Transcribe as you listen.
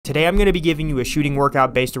Today I'm going to be giving you a shooting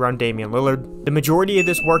workout based around Damian Lillard. The majority of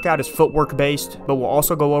this workout is footwork based, but we'll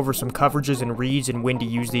also go over some coverages and reads and when to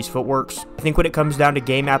use these footworks. I think when it comes down to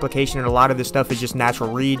game application, and a lot of this stuff is just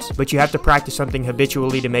natural reads, but you have to practice something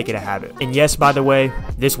habitually to make it a habit. And yes, by the way,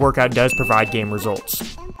 this workout does provide game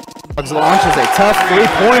results. Launches a tough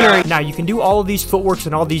three-pointer. Now, you can do all of these footworks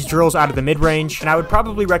and all these drills out of the mid-range, and I would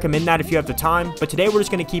probably recommend that if you have the time, but today we're just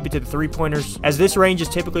going to keep it to the three-pointers, as this range is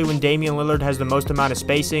typically when Damian Lillard has the most amount of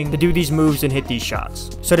spacing to do these moves and hit these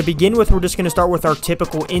shots. So to begin with, we're just going to start with our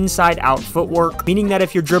typical inside-out footwork, meaning that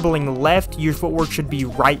if you're dribbling left, your footwork should be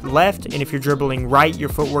right-left, and if you're dribbling right, your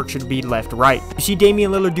footwork should be left-right. You see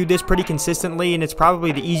Damian Lillard do this pretty consistently, and it's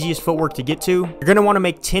probably the easiest footwork to get to. You're going to want to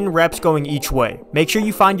make 10 reps going each way. Make sure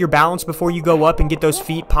you find your balance before you go up and get those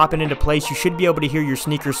feet popping into place. You should be able to hear your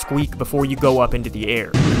sneakers squeak before you go up into the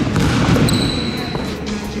air.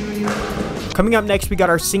 Coming up next, we got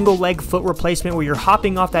our single leg foot replacement where you're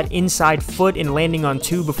hopping off that inside foot and landing on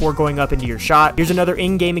two before going up into your shot. Here's another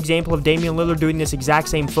in-game example of Damian Lillard doing this exact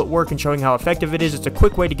same footwork and showing how effective it is. It's a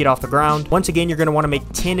quick way to get off the ground. Once again, you're going to want to make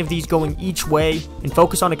 10 of these going each way and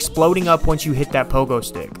focus on exploding up once you hit that pogo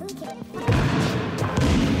stick.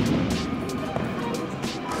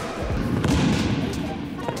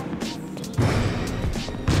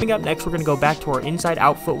 Coming up next, we're going to go back to our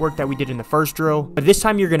inside-out footwork that we did in the first drill, but this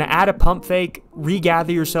time you're going to add a pump fake,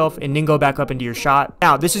 regather yourself, and then go back up into your shot.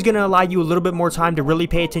 Now, this is going to allow you a little bit more time to really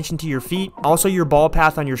pay attention to your feet. Also, your ball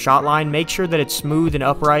path on your shot line, make sure that it's smooth and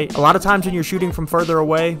upright. A lot of times when you're shooting from further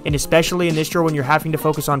away, and especially in this drill when you're having to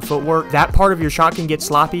focus on footwork, that part of your shot can get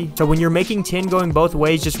sloppy. So when you're making 10 going both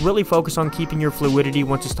ways, just really focus on keeping your fluidity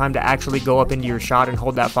once it's time to actually go up into your shot and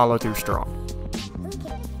hold that follow through strong.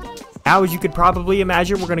 Now, as you could probably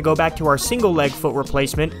imagine, we're going to go back to our single leg foot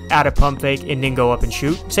replacement, add a pump fake, and then go up and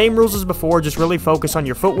shoot. Same rules as before, just really focus on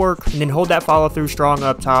your footwork, and then hold that follow through strong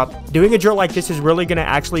up top. Doing a drill like this is really going to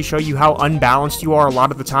actually show you how unbalanced you are a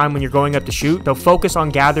lot of the time when you're going up to shoot, so focus on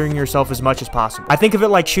gathering yourself as much as possible. I think of it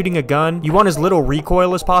like shooting a gun. You want as little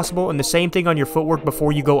recoil as possible, and the same thing on your footwork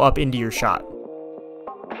before you go up into your shot.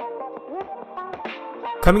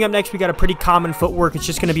 Coming up next, we got a pretty common footwork. It's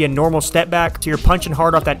just going to be a normal step back. So you're punching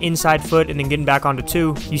hard off that inside foot and then getting back onto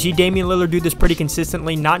two. You see Damian Lillard do this pretty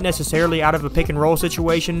consistently, not necessarily out of a pick and roll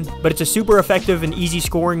situation, but it's a super effective and easy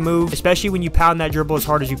scoring move, especially when you pound that dribble as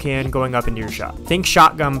hard as you can going up into your shot. Think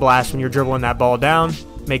shotgun blast when you're dribbling that ball down.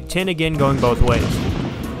 Make 10 again going both ways.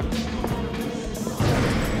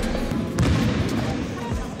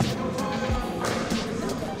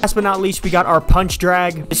 Last but not least, we got our punch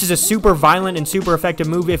drag. This is a super violent and super effective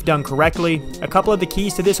move if done correctly. A couple of the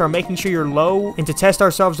keys to this are making sure you're low, and to test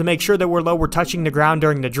ourselves to make sure that we're low, we're touching the ground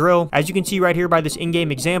during the drill. As you can see right here by this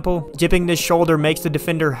in-game example, dipping this shoulder makes the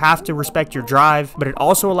defender have to respect your drive, but it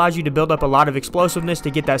also allows you to build up a lot of explosiveness to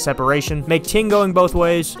get that separation. Make 10 going both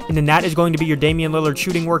ways, and then that is going to be your Damian Lillard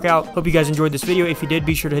shooting workout. Hope you guys enjoyed this video. If you did,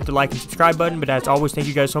 be sure to hit the like and subscribe button, but as always, thank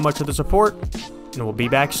you guys so much for the support, and we'll be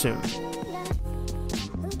back soon.